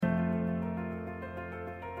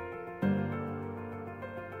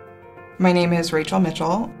My name is Rachael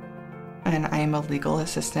Mitchell, and I am a legal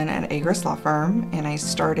assistant at Agruss Law Firm, and I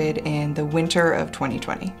started in the winter of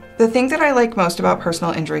 2020. The thing that I like most about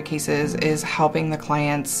personal injury cases is helping the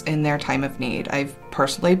clients in their time of need. I've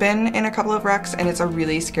personally been in a couple of wrecks, and it's a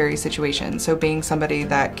really scary situation, so being somebody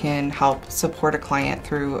that can help support a client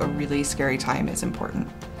through a really scary time is important.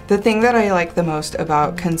 The thing that I like the most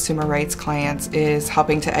about consumer rights clients is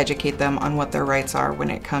helping to educate them on what their rights are when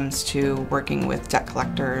it comes to working with debt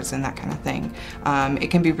collectors and that kind of thing.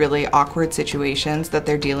 It can be really awkward situations that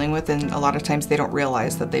they're dealing with, and a lot of times they don't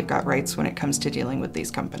realize that they've got rights when it comes to dealing with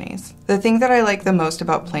these companies. The thing that I like the most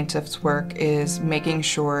about plaintiff's work is making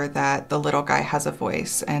sure that the little guy has a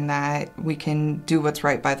voice and that we can do what's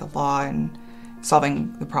right by the law and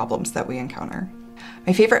solving the problems that we encounter.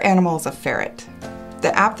 My favorite animal is a ferret.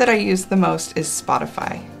 The app that I use the most is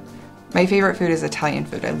Spotify. My favorite food is Italian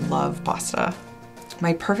food. I love pasta.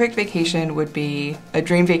 My perfect vacation would be a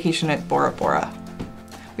dream vacation at Bora Bora.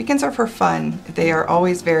 Weekends are for fun. They are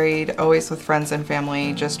always varied, always with friends and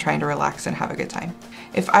family, just trying to relax and have a good time.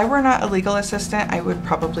 If I were not a legal assistant, I would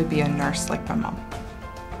probably be a nurse like my mom.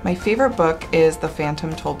 My favorite book is The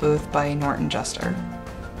Phantom Tollbooth by Norton Juster.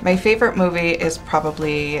 My favorite movie is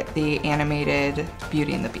probably the animated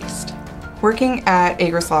Beauty and the Beast. Working at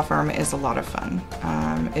Agruss Law Firm is a lot of fun.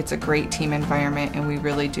 It's a great team environment, and we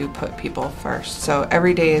really do put people first. So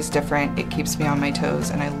every day is different. It keeps me on my toes,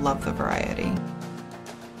 and I love the variety.